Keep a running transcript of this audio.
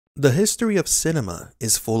The history of cinema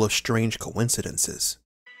is full of strange coincidences,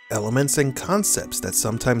 elements and concepts that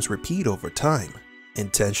sometimes repeat over time,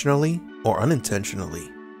 intentionally or unintentionally.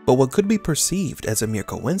 But what could be perceived as a mere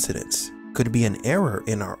coincidence could be an error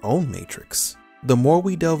in our own matrix. The more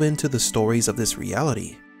we delve into the stories of this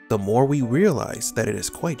reality, the more we realize that it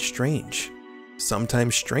is quite strange,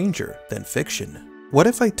 sometimes stranger than fiction. What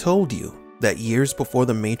if I told you that years before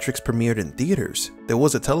The Matrix premiered in theaters, there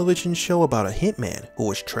was a television show about a hitman who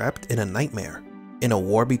was trapped in a nightmare, in a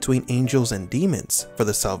war between angels and demons for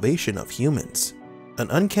the salvation of humans? An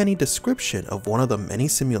uncanny description of one of the many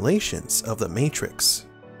simulations of The Matrix.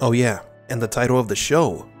 Oh yeah, and the title of the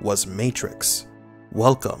show was Matrix.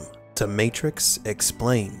 Welcome to Matrix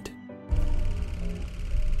Explained.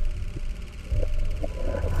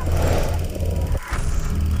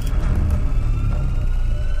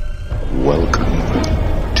 Welcome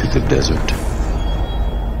to the desert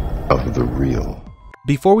of the real.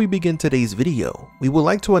 Before we begin today's video, we would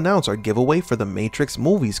like to announce our giveaway for the Matrix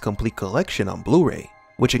Movies Complete Collection on Blu-ray,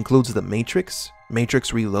 which includes The Matrix,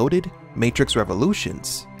 Matrix Reloaded, Matrix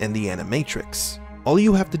Revolutions, and The Animatrix. All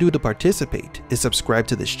you have to do to participate is subscribe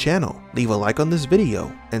to this channel, leave a like on this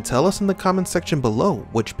video, and tell us in the comment section below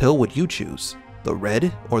which pill would you choose, the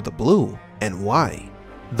red or the blue, and why.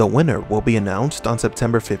 The winner will be announced on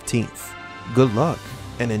September 15th. Good luck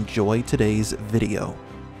and enjoy today's video.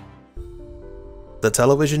 The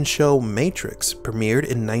television show Matrix premiered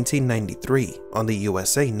in 1993 on the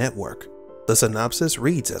USA Network. The synopsis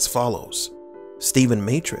reads as follows. Stephen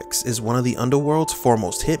Matrix is one of the underworld's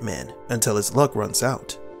foremost hitmen until his luck runs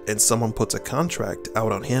out and someone puts a contract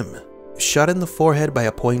out on him. Shot in the forehead by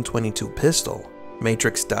a .22 pistol,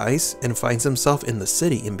 Matrix dies and finds himself in the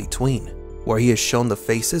city in between, where he is shown the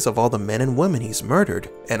faces of all the men and women he's murdered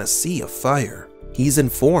and a sea of fire. He's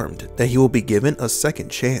informed that he will be given a second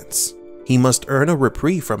chance. He must earn a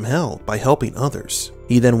reprieve from hell by helping others.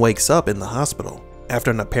 He then wakes up in the hospital after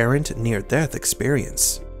an apparent near-death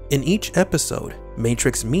experience. In each episode,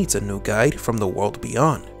 Matrix meets a new guide from the world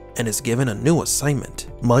beyond and is given a new assignment,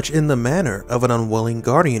 much in the manner of an unwilling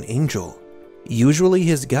guardian angel. Usually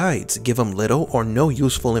his guides give him little or no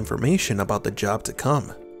useful information about the job to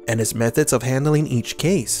come, and his methods of handling each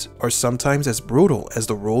case are sometimes as brutal as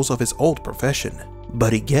the rules of his old profession.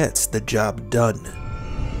 But he gets the job done.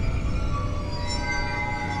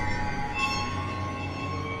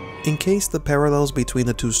 In case the parallels between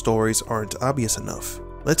the two stories aren't obvious enough,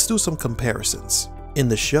 let's do some comparisons. In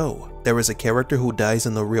the show, there is a character who dies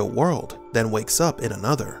in the real world, then wakes up in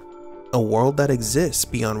another. A world that exists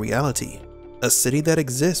beyond reality. A city that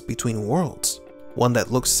exists between worlds. One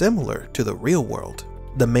that looks similar to the real world.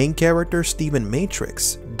 The main character, Stephen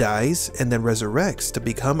Matrix, dies and then resurrects to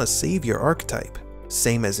become a savior archetype,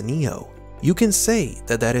 same as Neo. You can say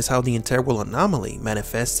that that is how the integral anomaly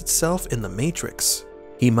manifests itself in the Matrix.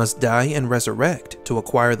 He must die and resurrect to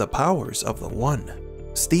acquire the powers of the One.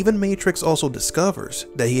 Stephen Matrix also discovers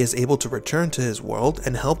that he is able to return to his world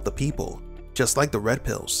and help the people, just like the Red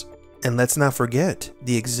Pills. And let's not forget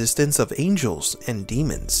the existence of angels and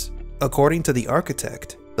demons. According to the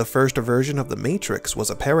architect, the first version of the Matrix was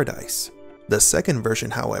a paradise. The second version,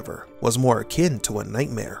 however, was more akin to a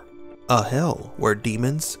nightmare. A hell where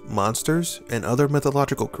demons, monsters, and other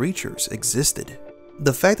mythological creatures existed.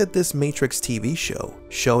 The fact that this Matrix TV show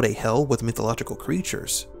showed a hell with mythological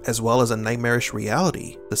creatures, as well as a nightmarish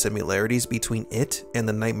reality, the similarities between it and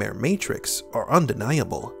the Nightmare Matrix are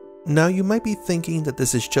undeniable. Now you might be thinking that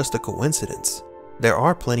this is just a coincidence. There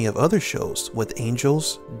are plenty of other shows with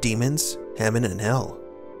angels, demons, heaven and hell.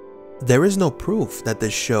 There is no proof that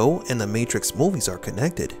this show and the Matrix movies are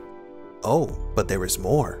connected. Oh, but there is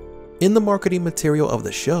more. In the marketing material of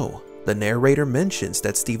the show, the narrator mentions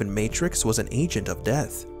that Stephen Matrix was an agent of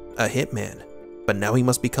death, a hitman, but now he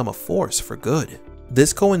must become a force for good.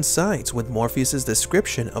 This coincides with Morpheus's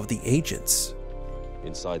description of the agents.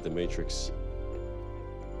 Inside the Matrix,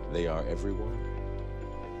 they are everyone,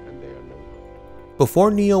 and they are no one. Before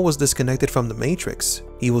Neo was disconnected from the Matrix,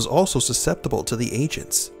 he was also susceptible to the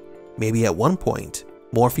agents. Maybe at one point,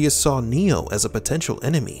 Morpheus saw Neo as a potential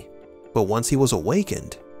enemy, but once he was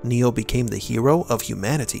awakened, Neo became the hero of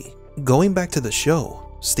humanity. Going back to the show,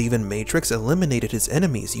 Stephen Matrix eliminated his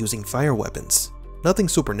enemies using fire weapons. Nothing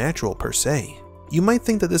supernatural per se. You might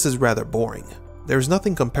think that this is rather boring. There's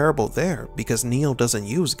nothing comparable there because Neo doesn't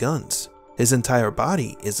use guns. His entire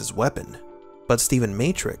body is his weapon. But Stephen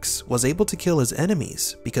Matrix was able to kill his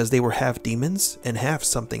enemies because they were half demons and half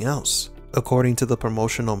something else, according to the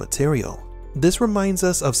promotional material. This reminds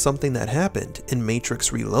us of something that happened in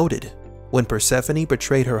Matrix Reloaded, when Persephone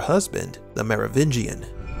betrayed her husband, the Merovingian.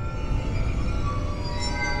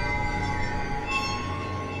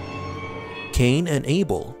 Cain and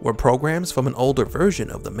Abel were programs from an older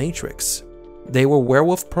version of the Matrix. They were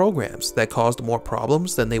werewolf programs that caused more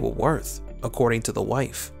problems than they were worth, according to the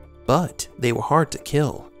wife. But they were hard to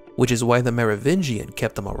kill, which is why the Merovingian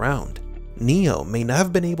kept them around. Neo may not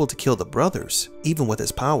have been able to kill the brothers, even with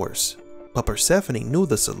his powers, but Persephone knew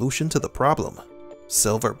the solution to the problem: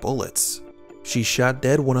 silver bullets. She shot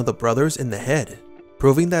dead one of the brothers in the head,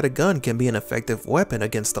 proving that a gun can be an effective weapon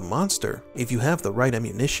against a monster if you have the right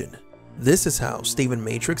ammunition. This is how Stephen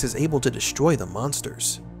Matrix is able to destroy the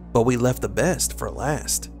monsters. But we left the best for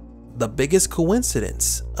last. The biggest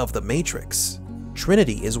coincidence of the Matrix.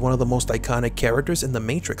 Trinity is one of the most iconic characters in the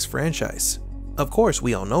Matrix franchise. Of course,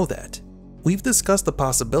 we all know that. We've discussed the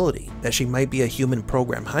possibility that she might be a human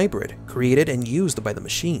program hybrid created and used by the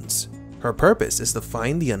machines. Her purpose is to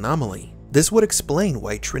find the anomaly. This would explain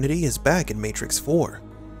why Trinity is back in Matrix 4.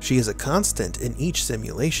 She is a constant in each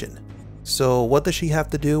simulation. So what does she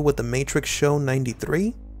have to do with the Matrix show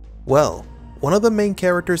 93? Well, one of the main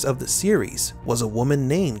characters of the series was a woman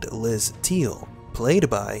named Liz Teal,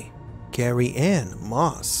 played by Carrie-Anne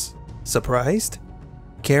Moss. Surprised?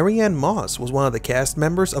 Carrie-Anne Moss was one of the cast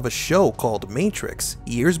members of a show called Matrix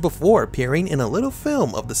years before appearing in a little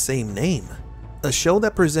film of the same name. A show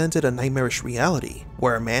that presented a nightmarish reality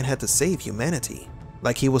where a man had to save humanity,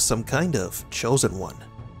 like he was some kind of chosen one.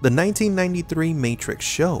 The 1993 Matrix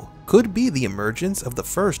show could be the emergence of the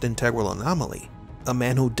first integral anomaly, a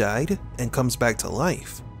man who died and comes back to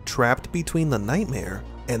life, trapped between the nightmare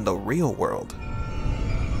and the real world.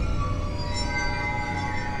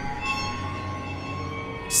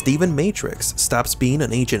 Stephen Matrix stops being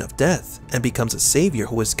an agent of death and becomes a savior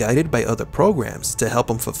who is guided by other programs to help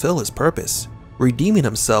him fulfill his purpose, redeeming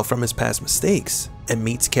himself from his past mistakes, and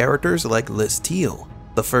meets characters like Liz Teal,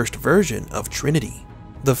 the first version of Trinity,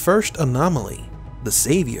 the first anomaly, the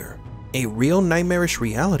savior, a real nightmarish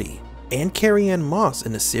reality, and Carrie-Anne Moss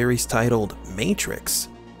in a series titled Matrix.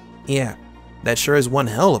 Yeah, that sure is one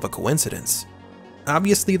hell of a coincidence.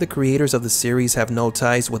 Obviously, the creators of the series have no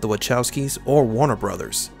ties with the Wachowskis or Warner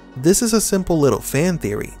Brothers. This is a simple little fan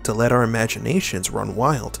theory to let our imaginations run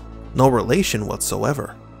wild. No relation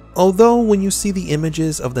whatsoever. Although when you see the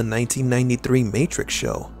images of the 1993 Matrix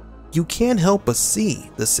show, you can't help but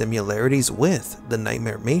see the similarities with the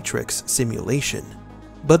Nightmare Matrix simulation.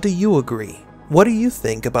 But do you agree? What do you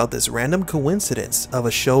think about this random coincidence of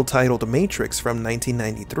a show titled Matrix from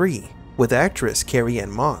 1993 with actress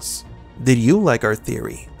Carrie-Anne Moss? Did you like our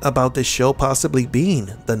theory about this show possibly being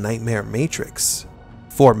the Nightmare Matrix?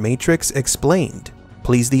 For Matrix Explained,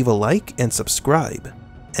 please leave a like and subscribe.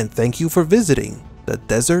 And thank you for visiting the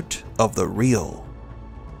Desert of the Real.